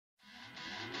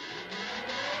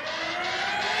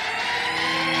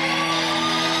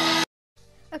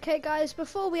Okay guys,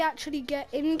 before we actually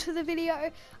get into the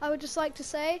video, I would just like to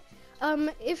say,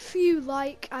 if you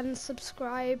like and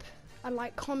subscribe and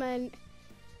like comment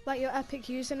like your epic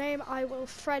username, I will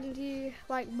friend you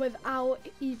like without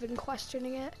even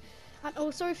questioning it. And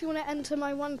also if you want to enter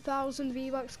my 1000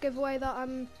 V-Bucks giveaway that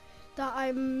I'm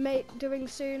doing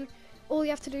soon, all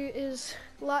you have to do is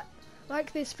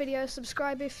like this video,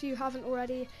 subscribe if you haven't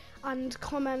already, and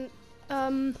comment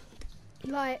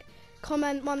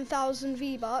comment 1000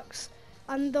 V-Bucks,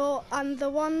 and the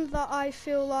one that I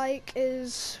feel like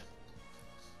is,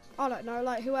 I don't know,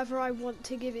 like whoever I want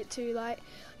to give it to, like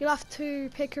you'll have to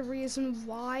pick a reason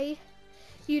why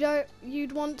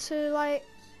you'd want to like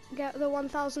get the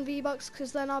 1000 V-Bucks,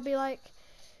 because then I'll be like,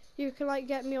 you can like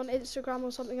get me on Instagram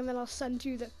or something, and then I'll send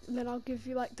you and then I'll give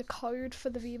you like the code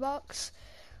for the V-Bucks.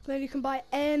 Then you can buy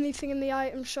anything in the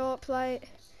item shop. Like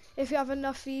if you have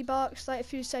enough V-Bucks, like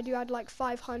if you said you had like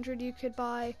 500, you could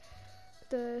buy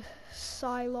the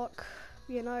Psylocke,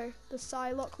 you know, the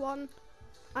Psylocke one,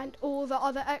 and all the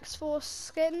other X-Force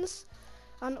skins.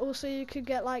 And also you could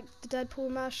get like the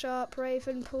Deadpool mashup,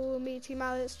 Ravenpool, Meaty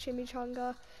Mallets,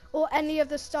 Chimichanga, or any of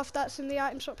the stuff that's in the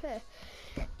item shop here.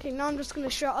 Okay, now I'm just gonna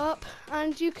shut up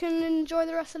and you can enjoy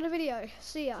the rest of the video.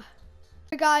 See ya.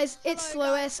 Hey guys, it's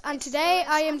Lewis, and today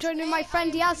I am joining my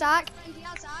friend Jacek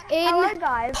in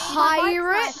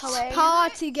Pirate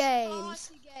Party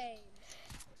Games.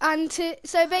 And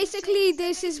so basically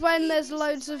this is when there's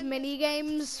loads of mini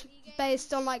games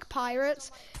based on like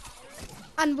pirates.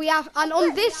 And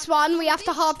on this one we have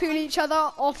to harpoon each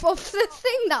other off of the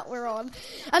thing that we're on.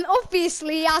 And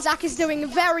obviously Jacek is doing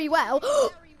very well.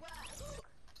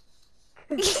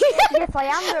 Yes, I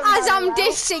am. As I'm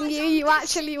dissing you, you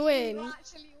actually win.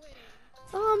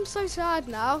 Oh, I'm so sad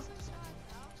now.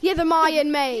 Yeah, the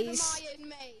Mayan maze.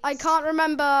 I can't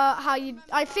remember how you.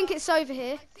 I think it's over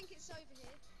here.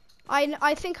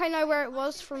 I think I know where it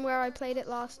was from where I played it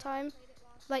last time.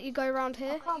 Like you go around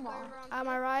here. Oh, come on. Am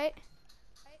I right?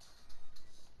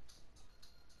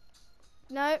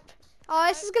 Nope. Oh,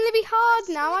 this is gonna be hard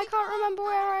now. I can't remember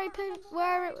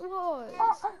where it was.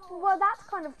 Oh, well, that's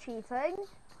kind of cheating,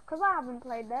 because I haven't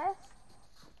played this.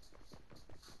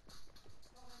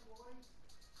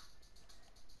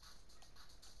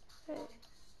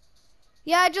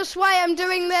 Yeah, just wait. I'm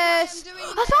doing this.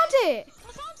 I found it.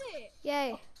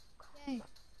 Yay. Okay.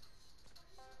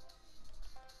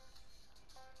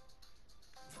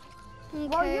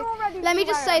 Well, you already Let me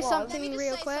knew just where say it something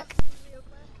real quick.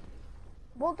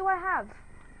 What do I have?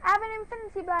 I have an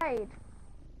Infinity Blade.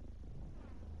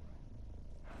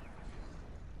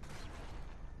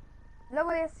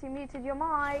 Lewis, you muted your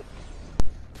mic.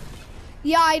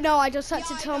 Yeah, I know. I just had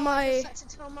to tell my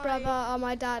brother or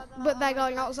my dad, but they're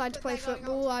going outside to play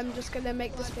football. I'm just gonna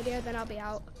make this video, then I'll be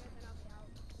out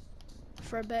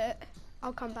for a bit.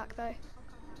 I'll come back though.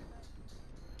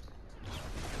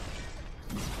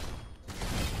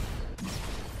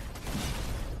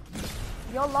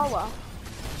 You're lower.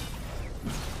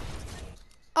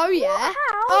 Oh yeah. What?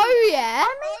 Oh yeah.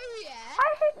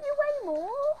 I hit you way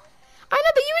more. I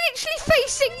know, but you were literally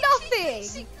facing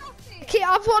nothing. Okay,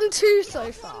 I've won 2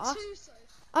 so far.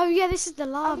 Oh yeah, this is the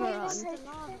lava run.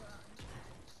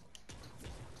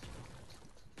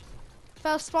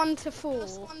 First one to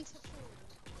fall.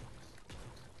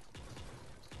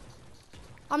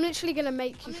 I'm literally gonna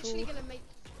make you fall.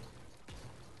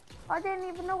 I didn't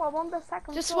even know I won the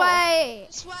second Just floor.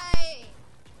 wait.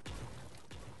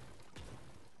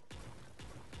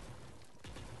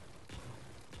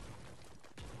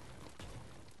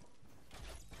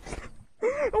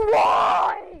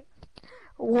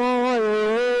 Why?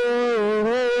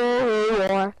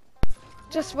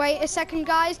 Just wait a second,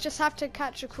 guys. Just have to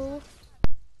catch a call.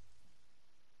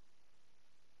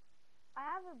 I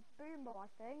have a boombo, I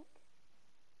think.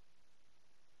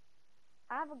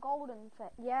 I have a golden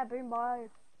set. Yeah, boombo.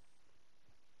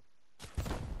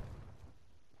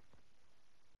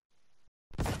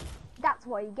 That's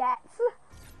what he gets.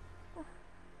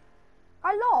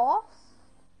 I lost.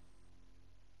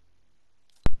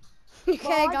 Okay,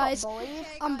 Well, I guys, got bullied.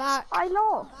 I'm back. I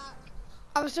lost.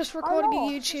 I was just recording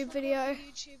a YouTube video.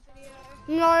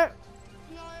 No.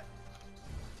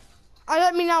 I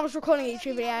don't mean I was recording a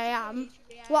YouTube video, I am.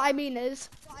 What I mean is,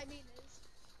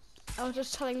 I was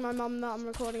just telling my mum that I'm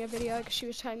recording a video because she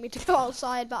was telling me to go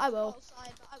outside, but I will.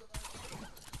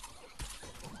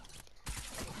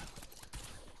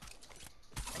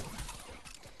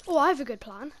 Oh, I have a good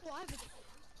plan.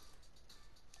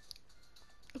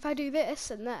 If I do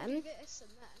this and then...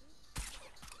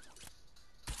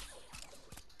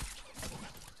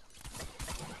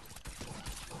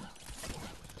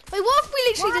 Wait, what if we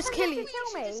literally just kill you?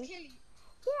 Me?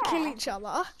 kill each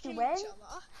other. You win.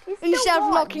 You still Instead of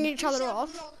won. knocking each other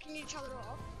off.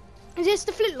 Is this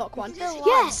the flintlock one? still won.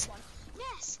 Yes!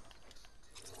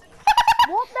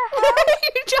 What the hell?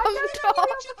 You jumped I don't know off! what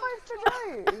you're supposed to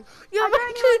do. You're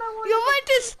meant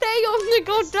to stay on the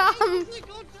goddamn...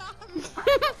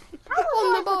 How was on I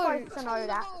the boat. supposed to know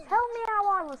that? Tell me how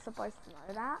I was supposed to know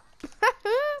that.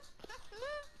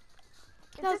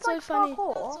 Is That's this so like funny.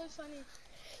 parkour?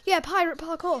 Yeah, pirate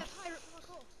parkour.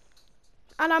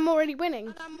 And I'm already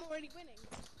winning.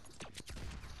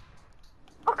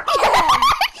 Oh, come on!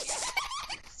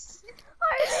 I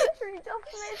literally just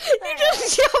missed You it.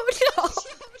 just jumped off.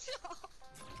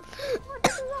 What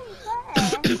is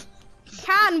unfair?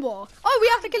 Can war. Oh, we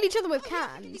have to kill each other with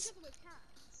cans.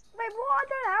 Wait, what? I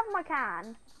don't have my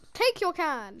can. Take your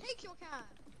can.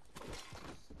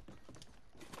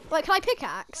 Wait, can I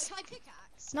pickaxe?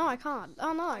 No, I can't.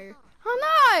 Oh no. Oh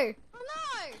no!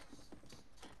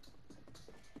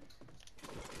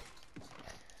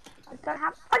 I don't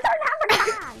have a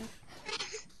can.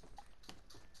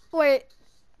 Wait.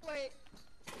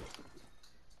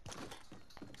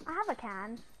 I have a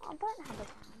can. I don't have a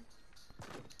can.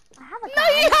 I have a No,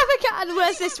 can. you have a can.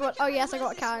 Where's this one? Oh yes, I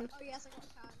got a can.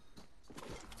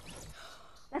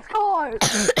 Let's go. I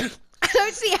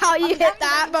don't see how you hit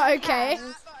that, but okay.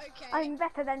 I'm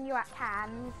better than you at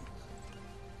cans.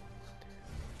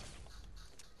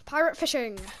 Pirate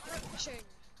fishing.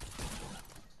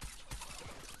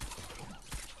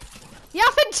 You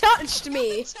haven't touched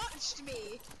me.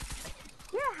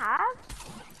 You have.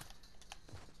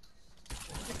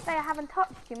 Just say I haven't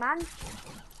touched you, man.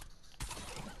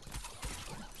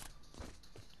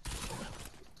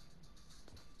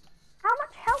 How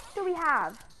much health do we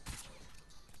have?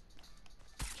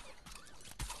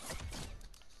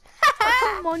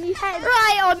 Come on, you head.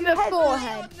 Right on the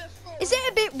forehead. Is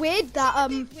it a bit weird that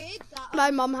my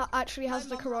mum actually has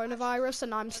the coronavirus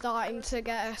and I'm starting to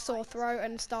get a sore throat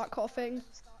and start coughing?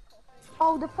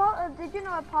 Oh, did you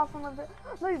know apart from the?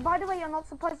 No, by the way, you're not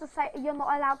supposed to say. You're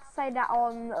not allowed to say that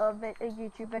on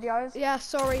YouTube videos. Yeah,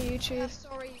 sorry YouTube.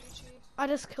 I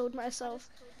just killed myself.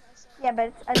 Yeah,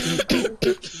 but it's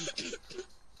illegal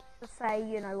to say.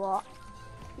 You know what?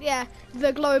 Yeah,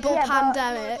 the global Yeah, but-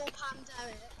 pandemic.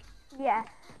 Yeah,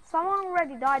 someone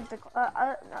already died.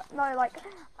 No, like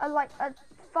a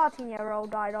 13-year-old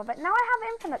died of it. Now I have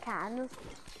infinite cans.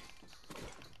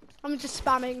 I'm just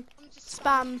spamming.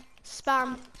 Spam.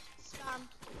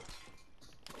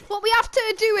 What, we have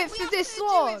to do it for this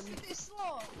long?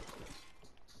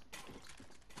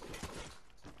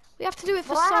 We have to do it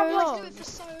for so long.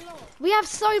 We have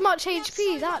so much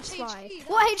HP, that's why.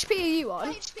 What HP are you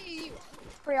on?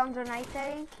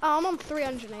 380. Oh, I'm on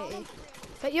 380.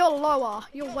 But you're lower.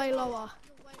 You're way lower.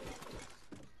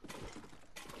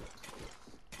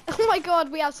 Oh my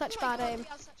god, we have such bad aim.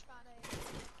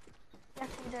 Yes,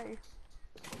 we do.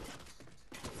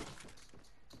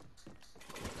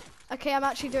 Okay, I'm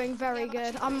actually doing very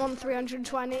good. I'm on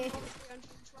 320.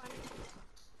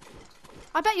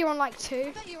 I bet you're on like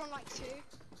 2.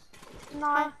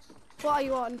 No, What are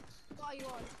you on?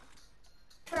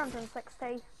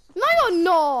 360. No, you're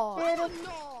not.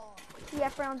 Yeah,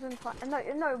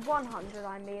 320. No, 100.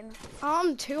 I mean.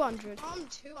 I'm 200.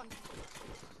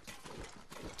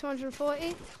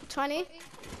 240? 20?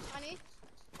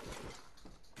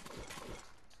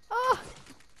 Oh!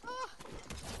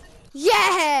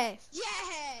 Yeah!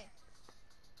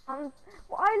 Well,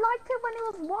 I liked it when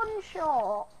it was one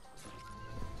shot.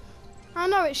 I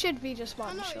know it should be just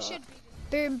one shot.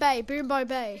 Boom bay, boom by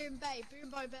bay.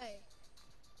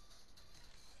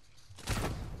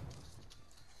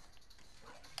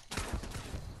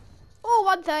 Oh,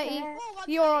 130. Yeah.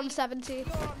 You're on 70.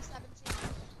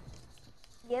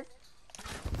 Yes.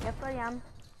 Yes, I am.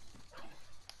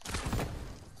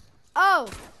 Oh!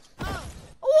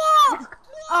 What?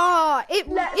 Oh, it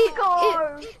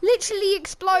go. literally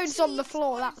explodes on the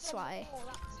floor, that's why.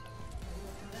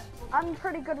 I'm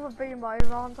pretty good with boom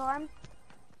over on time.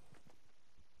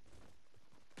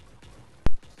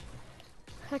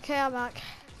 Okay, I'm back.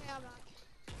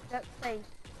 Let's see.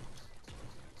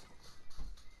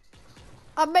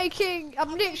 I'm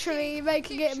literally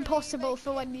making it impossible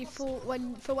for when you fall,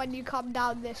 when you come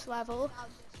down this level.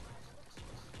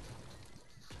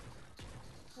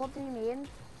 What do you mean?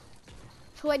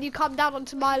 For when you come down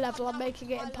onto my level, I'm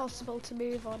making it impossible to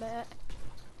move on it.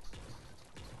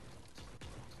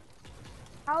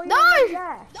 How are you No! right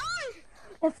there?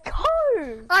 Let's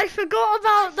go! I forgot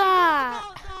about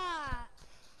that.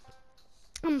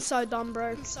 I'm so dumb,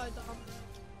 bro.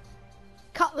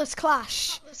 Cutlass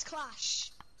Clash.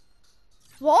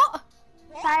 What?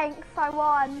 Thanks, I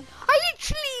won. I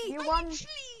literally. You won.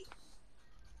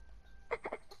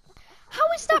 How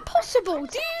is that possible?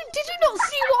 Did you not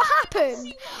see what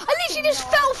happened? I literally just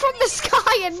fell from the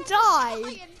sky and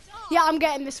died. Yeah, I'm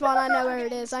getting this one. I know where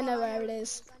it is. I know where it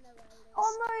is.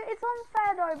 Oh no, it's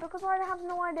unfair though because I have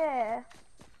no idea.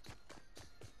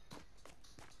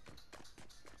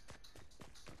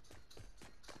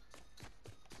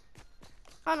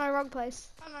 Oh no, wrong place.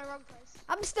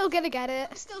 I'm still gonna get it.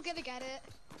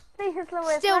 Please,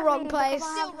 Lewis, Still let wrong me, place.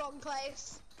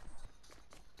 because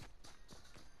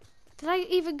Did I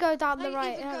even go down the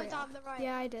right area?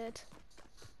 Yeah, I did.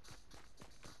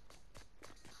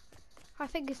 I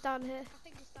think it's down here.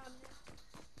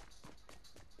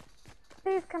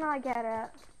 Please, can I get it?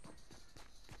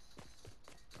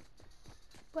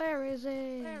 Where is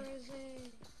it?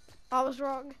 I was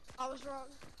wrong. Oh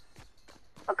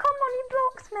come on, you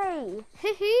blocked me.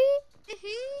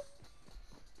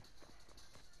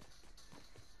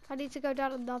 I need to go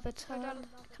down another turn.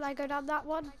 Can I go down that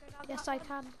one? Yes, I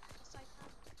can.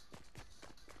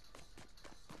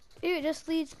 Ooh, it just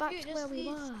leads back to where we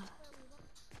were.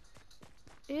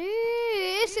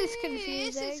 Ooh, this is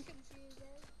confusing.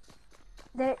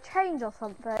 Did it change or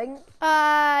something?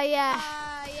 Yeah.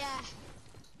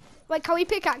 Wait, can we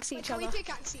pickaxe each other?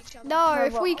 No,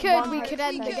 if we could, we could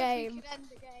end the game.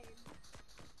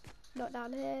 Not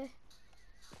down here.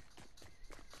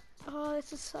 Oh,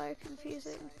 this is so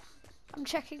confusing. I'm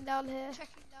checking down here.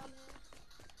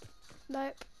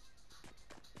 Nope.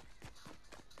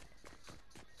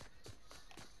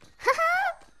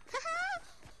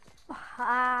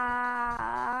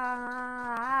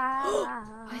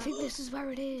 I think this is where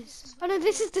it is. Oh no,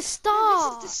 this is the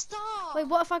start. Wait,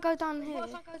 what if I go down here?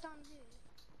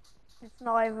 It's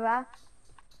not over there.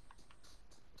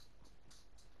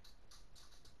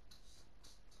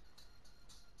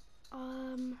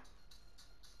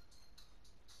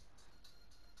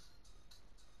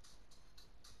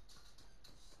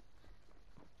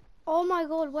 Oh my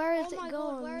god, where is it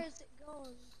gone?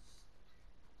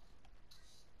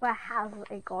 Where has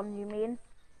it gone, you mean?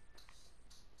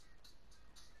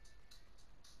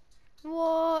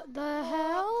 What the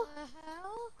hell?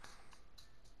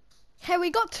 Hey, we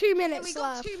got 2 minutes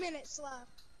left.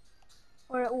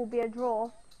 Or it will be a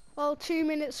draw. Well, 2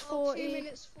 minutes 40.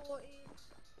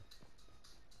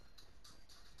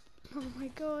 Oh my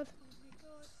god.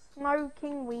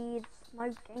 Smoking weed.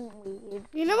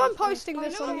 You know I'm posting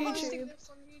this on YouTube.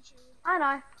 I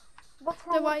know. What's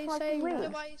wrong Then why are with you smoking saying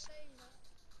weed? that?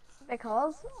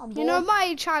 Because I'm bored. You know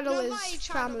my channel is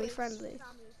family friendly.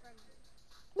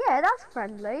 Yeah, that's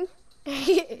friendly.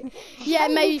 Yeah,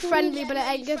 it may be friendly, but it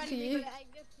ain't good for you.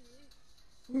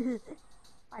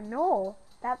 I know.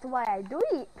 That's why I do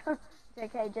it.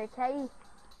 JK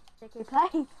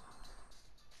play.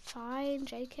 Fine,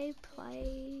 JK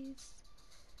plays.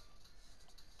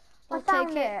 I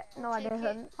found it. No, I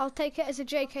didn't. I'll take it as a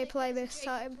JK play this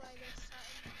time.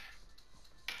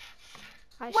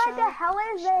 Where the hell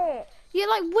is it? You're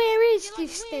like, where is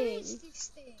this thing?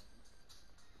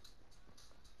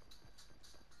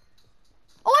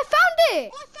 Oh, I found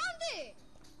it!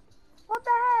 What the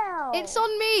hell? It's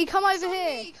on me. Come over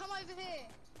here.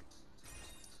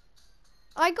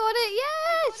 I got it.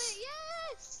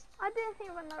 Yes. I didn't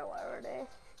even know where it is.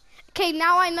 Okay,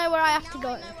 now I know where I have to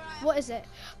go. What is it?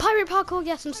 Pirate parkour.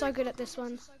 Yes, I'm so good at this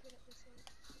one.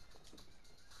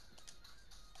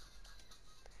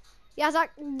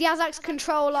 Yazak's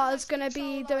controller is gonna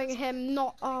be doing him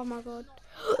not. Oh my god.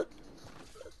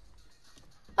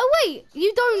 Oh wait,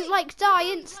 you don't like die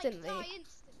instantly.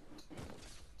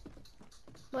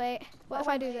 Wait, what if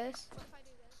I do this?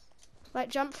 Like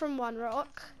jump from one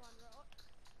rock.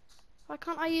 Why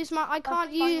can't I use my? I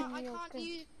can't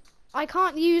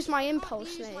use my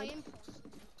impulse nade.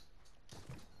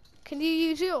 Can you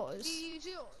use yours?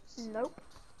 Nope.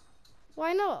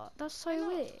 Why not? That's so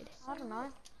weird. I don't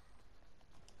know.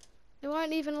 It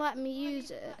won't even let me use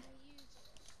it.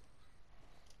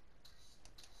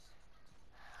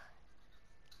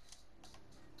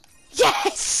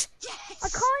 Yes! I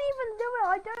can't even do it.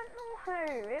 I don't know who.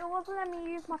 It wasn't letting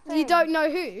me use my thing. You don't know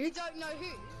who?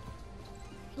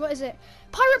 What is it?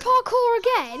 Pirate parkour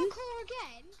again?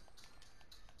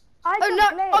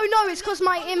 Oh no, it's because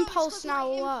my impulse now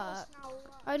works.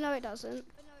 Oh no, it doesn't.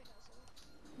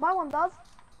 My one does.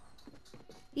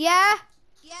 Yeah?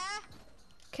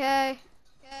 Okay.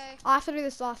 I have to do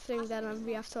this last thing, then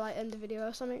we have to like end the video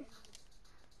or something.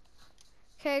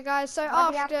 Okay guys, so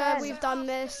after we've done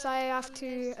this, I have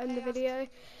to end the video.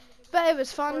 But it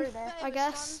was fun, I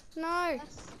guess. No.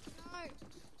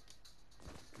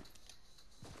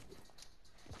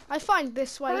 I find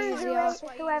this way easier,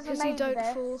 because you don't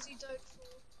fall.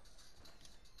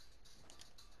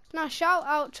 Now shout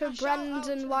out to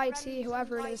Brendan Whitey,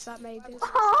 whoever it is that made this.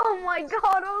 Oh my god,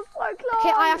 I was so close.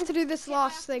 Okay, I have to do this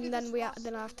last thing, then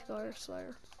I have to go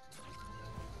slower.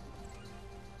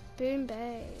 Boom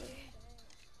bay.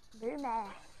 Boom bay.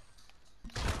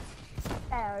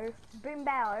 Oh, boom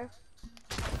bow.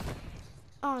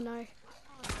 Oh no.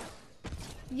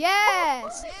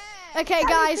 Yes! Okay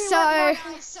guys, so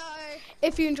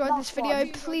if you enjoyed this video,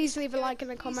 please leave a like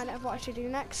and a comment of what I should do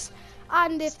next.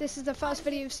 And if this is the first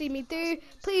video you've seen me do,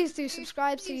 please do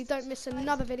subscribe so you don't miss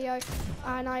another video.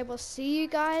 And I will see you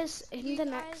guys in the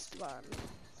next one.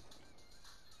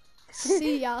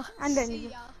 See ya. And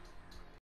then